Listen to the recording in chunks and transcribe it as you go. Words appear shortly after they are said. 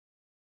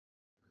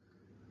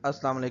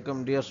अस्सलाम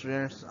वालेकुम dear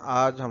students.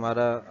 आज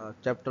हमारा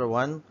चैप्टर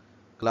 1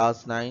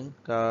 क्लास 9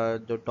 का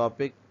जो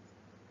टॉपिक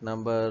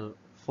नंबर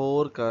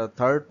 4 का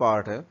थर्ड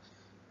पार्ट है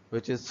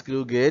विच इज़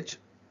स्क्रू गेज।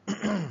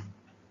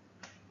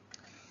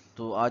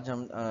 तो आज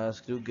हम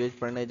स्क्रू गेज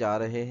पढ़ने जा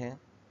रहे हैं।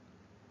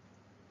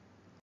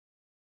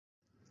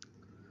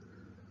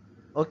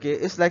 ओके,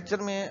 इस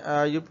लेक्चर में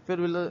you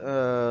people will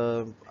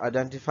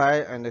identify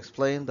and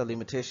explain the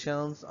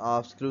limitations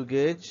of screw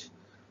gauge.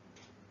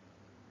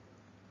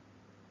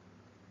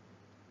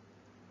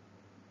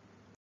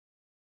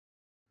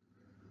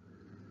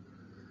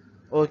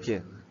 Okay,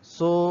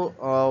 so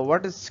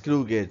what is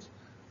screw gauge?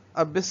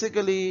 अब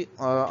बेसिकली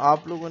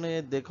आप लोगों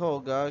ने देखा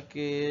होगा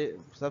कि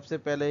सबसे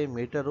पहले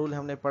मीटर रूल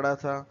हमने पढ़ा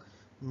था।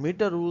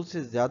 मीटर रूल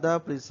से ज़्यादा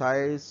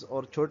प्रिसाइज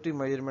और छोटी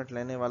मेजरमेंट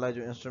लेने वाला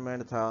जो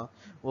इंस्ट्रूमेंट था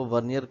वो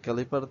वर्नियर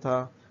कैलिपर था।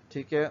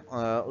 ठीक है,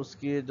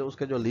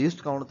 उसका जो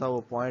लीस्ट काउंट था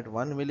वो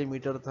 0.1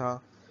 मिलीमीटर था।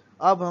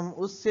 अब हम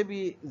उससे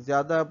भी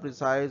ज़्यादा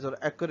प्रिसाइज और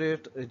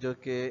एक्यूरेट जो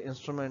कि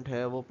इंस्ट्रूमेंट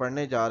है वो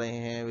पढ़ने जा रहे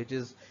हैं, which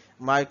is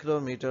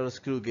micrometer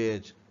screw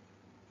gauge.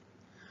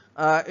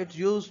 It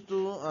used to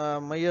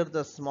measure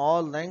the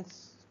small lengths,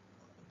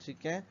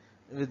 ठीक है,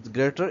 with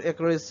greater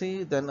accuracy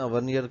than a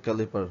vernier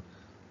caliper।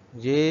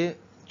 ये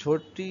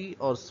छोटी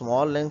और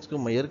स्मॉल लेंथ्स को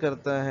मेजर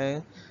करता है,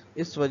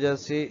 इस वजह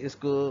से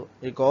इसको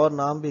एक और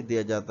नाम भी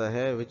दिया जाता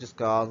है which is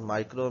called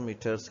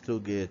micrometer screw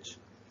gauge.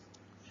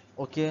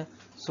 Okay,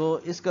 सो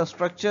इसका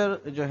स्ट्रक्चर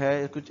जो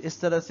है कुछ इस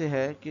तरह से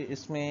है कि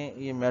इसमें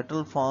ये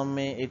मेटल फॉर्म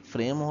में एक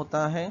फ्रेम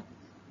होता है।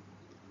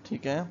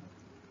 ठीक है,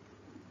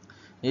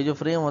 ये जो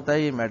फ्रेम होता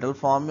है ये मेटल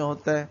फॉर्म में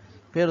होता है।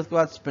 फिर उसके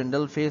बाद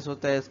स्पिंडल फेस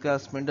होता है इसका।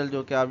 स्पिंडल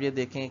जो कि आप ये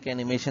देखें कि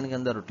एनिमेशन के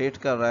अंदर रोटेट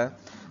कर रहा है।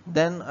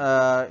 Then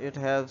it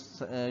has,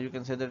 you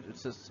can say that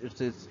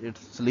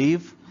it's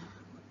sleeve,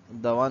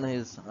 the one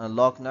is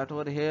lock nut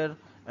over here,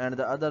 and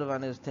the other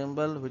one is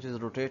thimble which is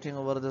rotating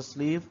over the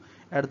sleeve.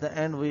 At the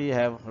end we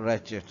have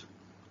ratchet.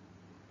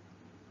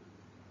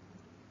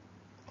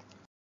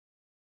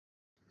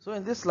 So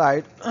in this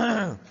slide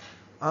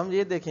हम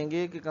ये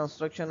देखेंगे कि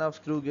construction of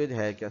screw gauge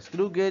है क्या।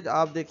 Screw gauge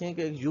आप देखें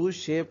कि एक यू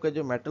शेप का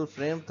जो मेटल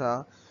फ्रेम था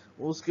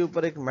उसके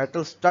ऊपर एक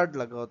मेटल स्टड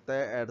लगा होता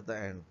है एट द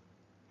एंड।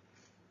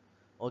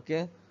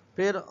 ओके,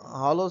 फिर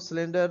हॉलो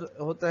सिलेंडर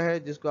होता है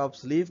जिसको आप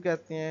स्लीव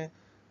कहते हैं।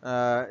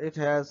 It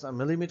has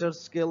millimetre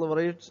scale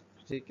over it.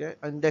 ठीक है,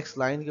 इंडेक्स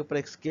लाइन के ऊपर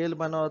एक स्केल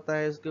बना होता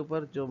है इसके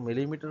ऊपर जो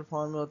मिलीमीटर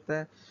फॉर्म में होता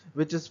है,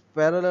 which is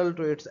parallel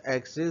to its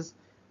axis.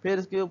 फिर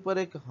इसके ऊपर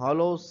एक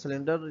हॉलो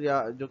सिलेंडर या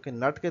जो कि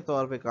नट के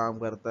तौर पे काम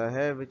करता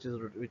है, विच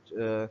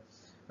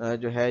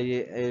जो है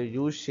ये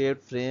यू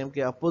शेप्ड फ्रेम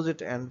के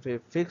अपोजिट एंड पे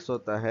फिक्स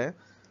होता है।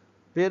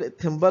 फिर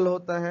थिम्बल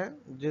होता है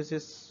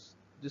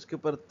जिसके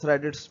ऊपर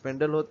थ्रेडेड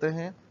स्पिंडल होते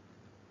हैं।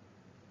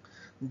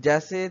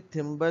 जैसे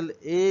थिम्बल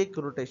एक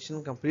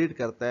रोटेशन कंप्लीट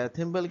करता है,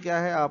 थिम्बल क्या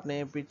है,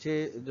 आपने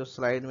पीछे जो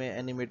स्लाइड में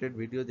एनिमेटेड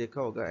वीडियो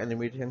देखा होगा,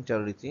 एनिमेशन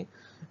चल रही थी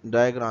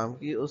डायग्राम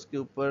की, उसके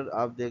ऊपर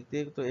आप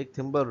देखते तो एक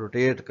थिम्बल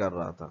रोटेट कर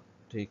रहा था।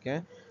 ठीक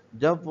है,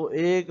 जब वो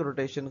एक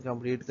रोटेशन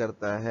कंप्लीट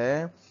करता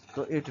है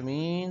तो इट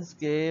मींस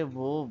के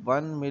वो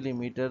 1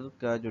 मिलीमीटर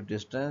का जो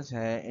डिस्टेंस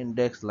है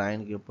इंडेक्स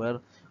लाइन के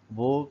ऊपर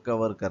वो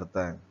कवर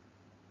करता है।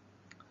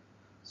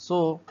 सो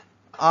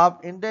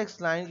आप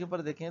इंडेक्स लाइन के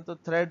ऊपर देखें तो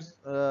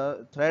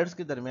थ्रेड्स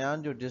के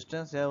दरमियान जो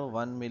डिस्टेंस है वो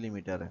 1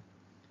 मिलीमीटर है।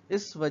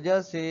 इस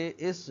वजह से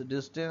इस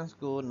डिस्टेंस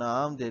को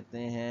नाम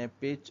देते हैं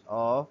पिच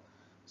ऑफ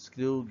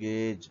स्क्रू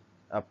गेज।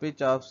 अब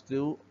pitch of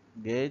screw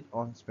gauge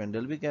on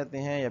spindle भी कहते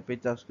हैं या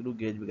पिच ऑफ स्क्रू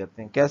गेज भी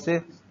कहते हैं। कैसे?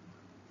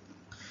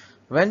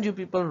 When you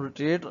people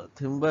rotate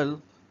thimble,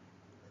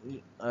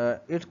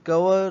 it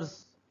covers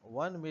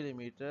 1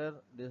 millimeter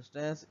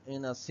distance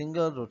in a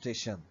single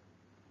rotation.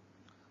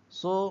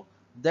 So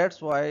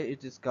that's why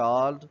it is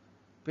called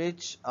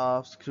pitch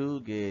of screw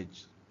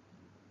gauge.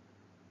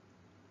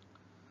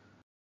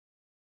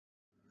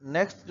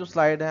 Next जो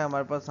slide है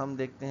हमारे पास, हम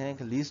देखते हैं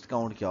कि लीस्ट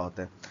काउंट क्या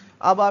होता है।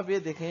 अब आप ये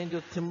देखें जो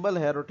थिम्बल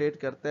है रोटेट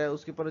करता है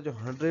उसके ऊपर जो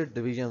 100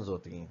 डिविजन्स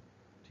होती हैं।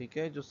 ठीक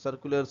है, जो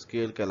सर्कुलर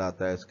स्केल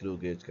कहलाता है स्क्रू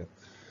गेज का।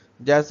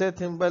 जैसे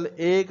थिम्बल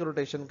एक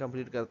रोटेशन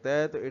कंप्लीट करता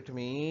है तो इट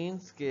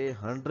मींस के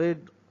 100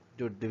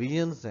 जो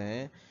डिविजन्स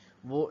हैं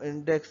वो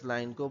इंडेक्स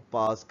लाइन को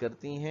पास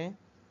करती हैं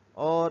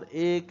और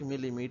 1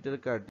 मिलीमीटर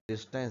का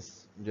डिस्टेंस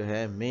जो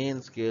है मेन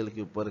स्केल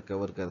के ऊपर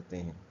कवर करते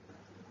हैं।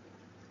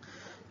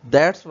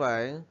 दैट्स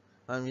वाई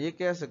हम ये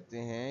कह सकते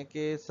हैं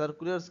कि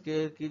सर्कुलर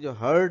स्केल की जो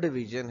हर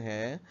डिवीजन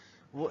है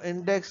वो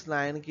इंडेक्स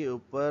लाइन के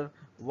ऊपर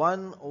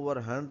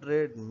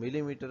 1/100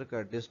 मिलीमीटर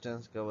का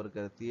डिस्टेंस कवर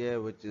करती है,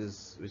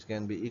 which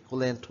can be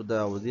equivalent to the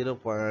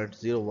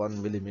 0.01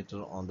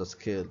 millimeter on the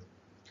scale.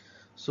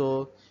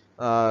 So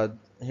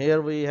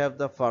here we have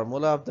the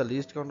formula of the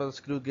least count of the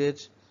screw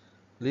gauge.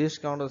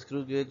 Least count of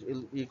screw gauge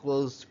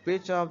equals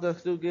pitch of the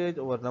screw gauge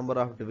over number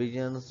of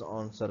divisions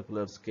on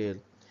circular scale.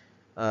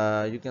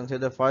 You can say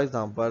that, for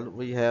example,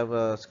 we have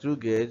a screw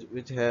gauge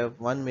which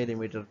have 1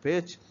 millimeter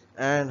pitch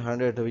and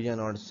 100 division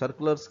on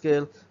circular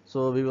scale,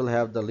 so we will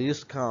have the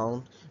least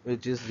count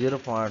which is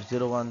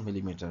 0.01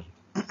 millimeter.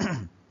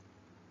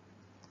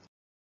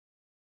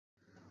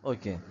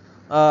 Okay,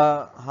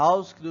 how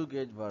screw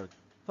gauge work?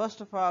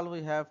 First of all,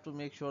 we have to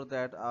make sure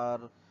that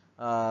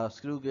our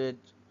screw gauge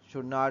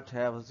should not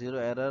have zero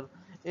error.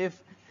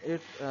 If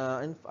it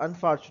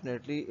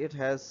unfortunately it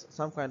has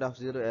some kind of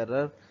zero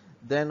error,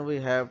 then we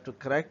have to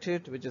correct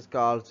it, which is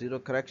called zero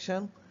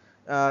correction.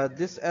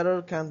 This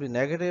error can be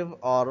negative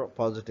or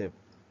positive.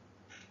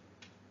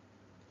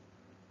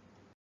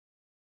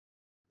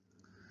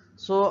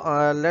 So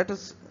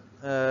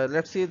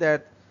let's see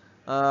that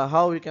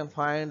how we can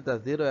find the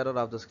zero error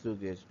of the screw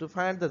gauge. To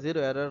find the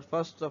zero error,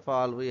 first of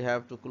all we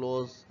have to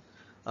close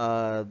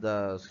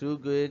the screw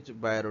gauge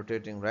by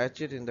rotating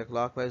ratchet in the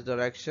clockwise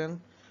direction.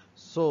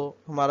 So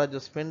हमारा जो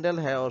spindle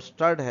है और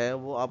stud है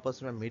वो आपस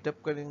में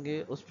meetup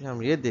करेंगे, उसमें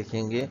हम ये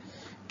देखेंगे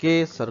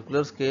कि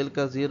सर्कुलर स्केल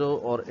का ज़ीरो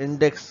और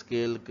इंडेक्स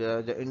स्केल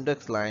का जो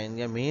इंडेक्स लाइन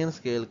या मेन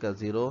स्केल का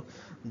zero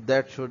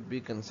that should be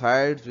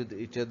कंसाइड with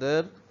each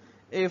other.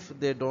 If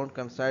they don't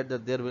coincide,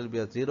 that there will be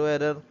a zero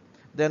error,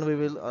 then we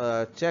will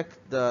check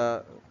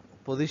the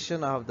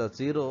position of the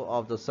zero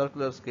of the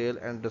circular scale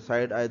and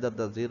decide either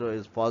the zero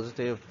is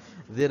positive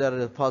zero error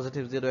is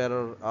positive zero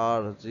error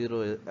or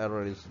zero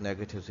error is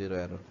negative zero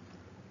error.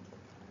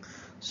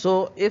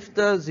 So if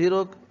the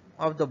zero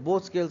of the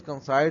both scales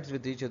coincides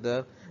with each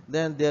other,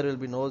 then there will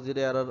be no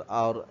zero error.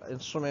 Our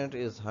instrument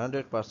is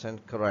 100%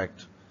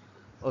 correct.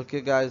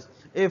 Okay guys,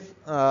 if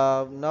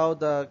now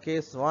the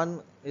case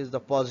 1 is the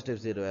positive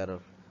zero error,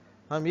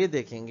 हम ये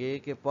देखेंगे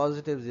कि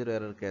positive zero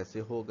error कैसे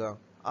होगा.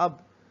 अब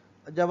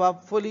जब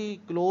आप fully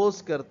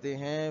close करते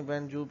हैं,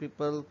 when you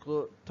people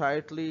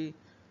tightly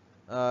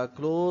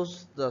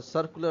close the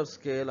circular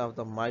scale of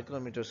the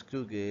micrometer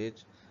screw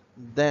gauge,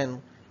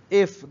 then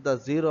if the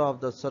zero of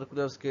the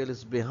circular scale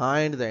is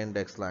behind the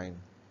index line,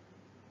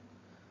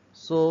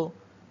 so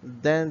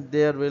then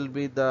there will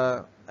be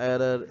the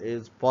error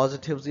is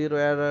positive zero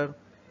error.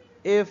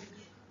 If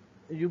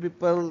you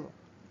people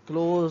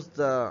close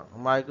the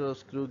micro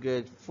screw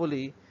gauge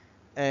fully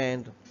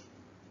and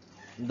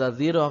the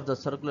zero of the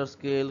circular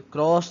scale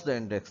cross the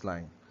index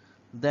line,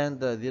 then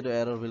the zero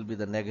error will be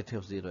the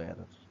negative zero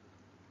error.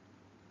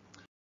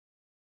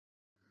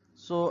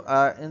 So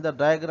in the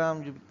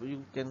diagram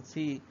you can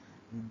see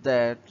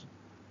that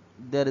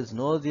there is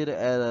no zero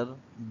error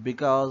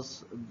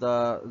because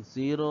the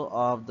zero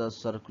of the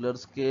circular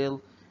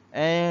scale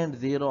and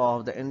zero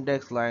of the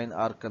index line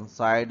are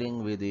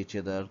coinciding with each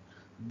other.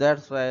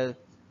 That's why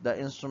the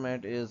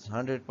instrument is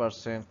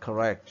 100%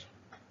 correct.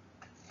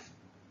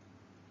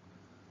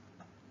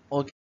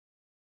 Okay.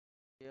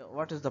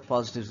 What is the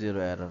positive zero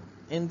error?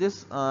 In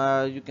this,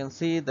 you can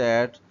see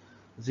that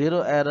zero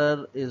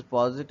error is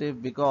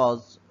positive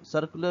because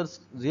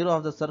zero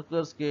of the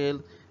circular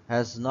scale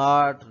has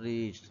not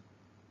reached,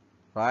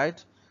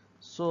 right?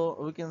 So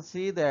we can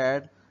see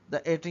that the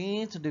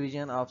 18th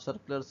division of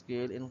circular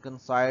scale in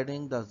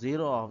coinciding the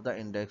zero of the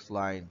index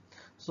line.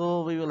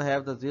 So we will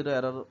have the zero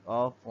error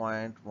of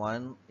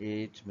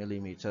 0.18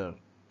 millimeter.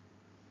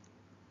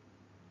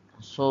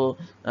 सो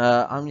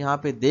हम यहाँ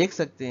पे देख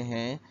सकते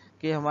हैं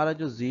कि हमारा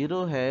जो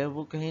zero है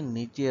वो कहीं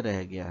नीचे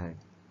रह गया है.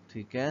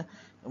 ठीक है,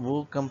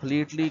 वो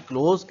कंप्लीटली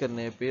क्लोज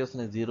करने पे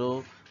उसने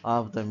zero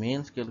of the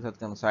main scale के साथ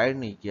कंसाइड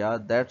नहीं किया.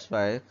 दैट्स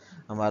वाई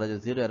हमारा जो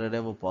ज़ीरो एरर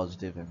है वो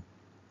पॉजिटिव है.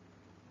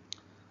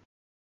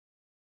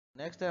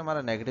 नेक्स्ट है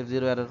हमारा नेगेटिव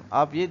ज़ीरो एरर.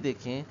 आप ये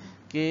देखें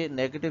कि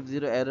नेगेटिव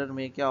ज़ीरो एरर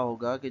में क्या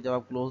होगा कि जब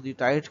आप क्लोजली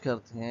टाइट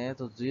करते हैं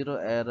तो ज़ीरो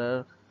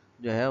एरर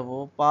जो है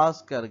वो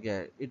पास कर गया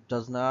है. It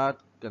does not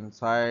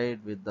coincide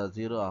with the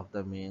zero of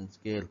the main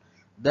scale.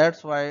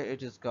 That's why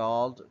it is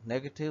called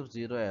negative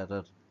zero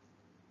error.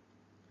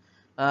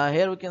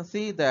 Here we can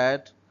see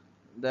that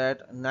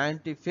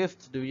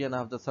 95th division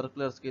of the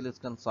circular scale is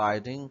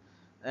coinciding,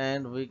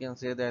 and we can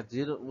say that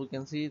we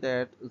can see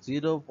that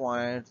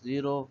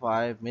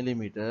 0.05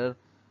 millimeter,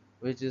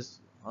 which is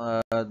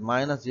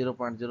minus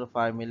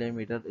 0.05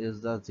 millimeter,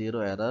 is the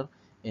zero error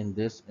in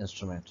this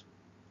instrument.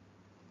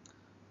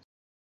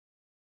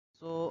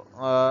 So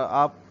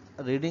आप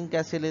reading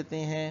कैसे लेते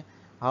हैं?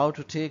 How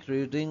to take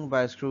reading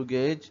by screw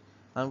gauge.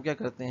 हम क्या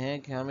करते हैं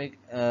कि हम एक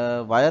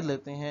वायर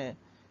लेते हैं.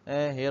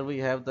 here we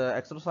have the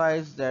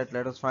exercise that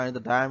let us find the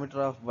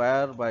diameter of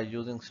wire by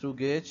using screw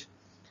gauge.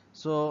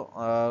 So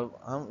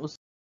हम उस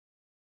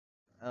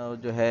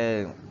जो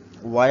है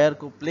वायर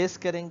को प्लेस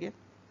करेंगे.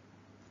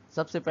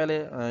 सबसे पहले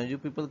you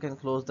people can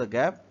close the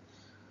gap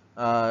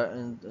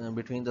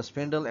between the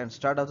spindle and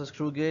start of the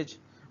screw gauge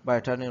by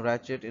turning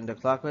ratchet in the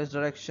clockwise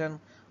direction.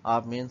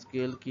 आप main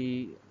scale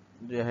की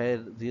जो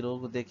है जीरो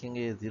को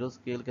देखेंगे, जीरो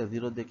स्केल का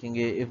जीरो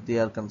देखेंगे. If they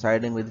are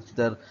कंसाइडिंग with each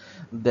other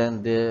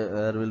than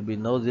there will be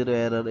no zero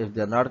error. If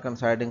they are not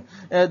कंसाइडिंग,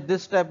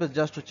 this step is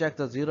just to check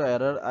the zero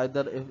error.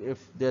 Either if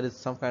there is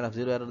some kind of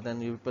zero error,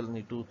 then you people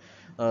need to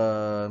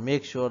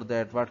make sure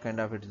that what kind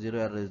of zero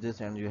error is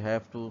this, and you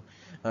have to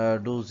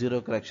do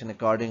zero correction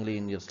accordingly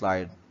in your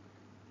slide.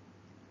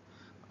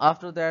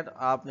 After that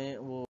आपने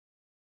वो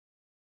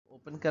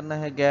open करना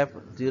है gap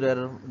zero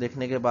error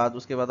देखने के बाद.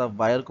 उसके बाद आप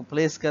वायर को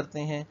प्लेस करते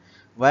हैं.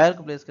 वायर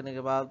को प्लेस करने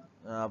के बाद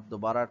आप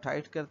दोबारा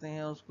टाइट करते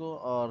हैं उसको,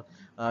 और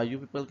you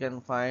people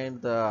can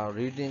find the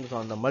readings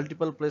on the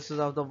multiple places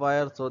of the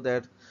wire so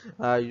that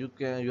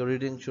your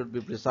reading should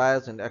be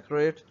precise and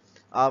accurate.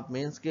 आप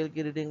मेन स्केल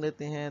की रीडिंग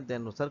लेते हैं,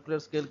 देन सर्कुलर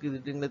स्केल की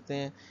रीडिंग लेते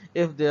हैं.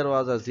 If there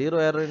was a zero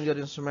error in your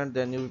instrument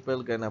then you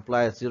people can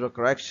apply zero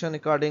correction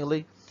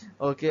accordingly.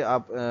 Okay,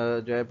 आप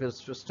जो है फिर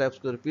स्टेप्स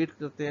को रिपीट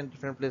करते हैं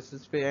डिफरेंट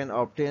प्लेसेस पे and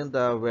obtain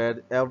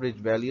the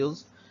average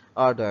values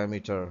और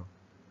diameter.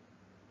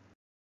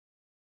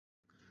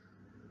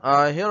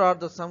 Here are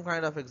the some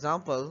kind of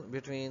example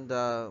between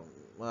the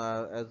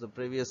as the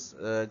previous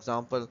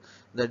example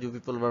that you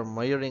people were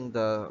measuring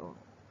the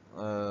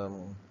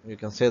you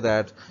can say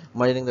that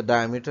measuring the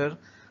diameter.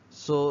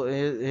 So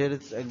here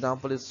is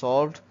example is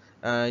solved.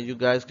 You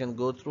guys can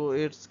go through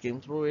it,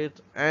 skim through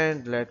it,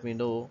 and let me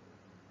know.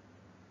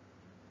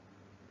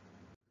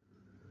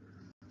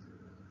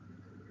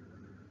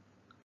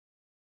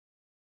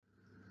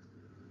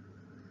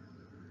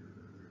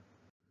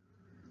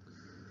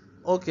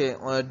 Okay,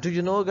 do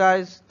you know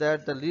guys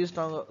that the least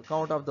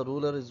count of the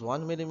ruler is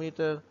 1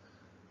 millimeter?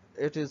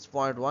 It is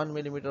 0.1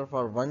 millimeter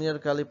for Vernier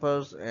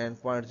calipers and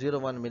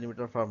 0.01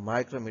 millimeter for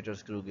micrometer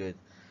screw gauge.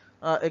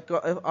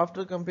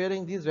 After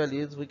comparing these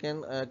values, we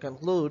can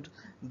conclude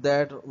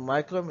that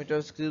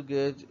micrometer screw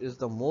gauge is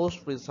the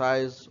most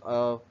precise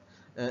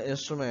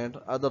instrument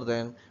other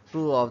than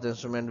two of the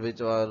instruments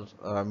which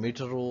are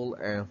meter rule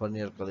and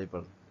Vernier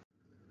caliper.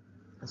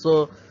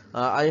 So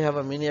I have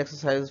a mini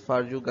exercise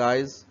for you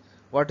guys.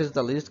 What is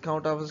the least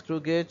count of a screw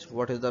gauge?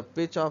 What is the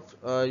pitch of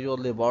your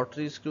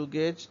laboratory screw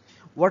gauge?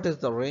 What is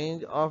the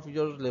range of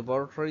your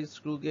laboratory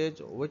screw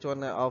gauge? Which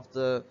one of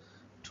the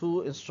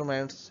two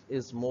instruments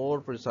is more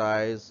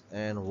precise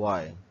and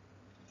why?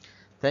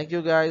 Thank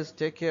you guys.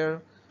 Take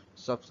care.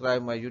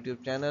 Subscribe my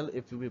YouTube channel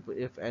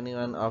if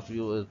anyone of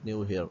you is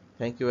new here.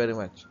 Thank you very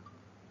much.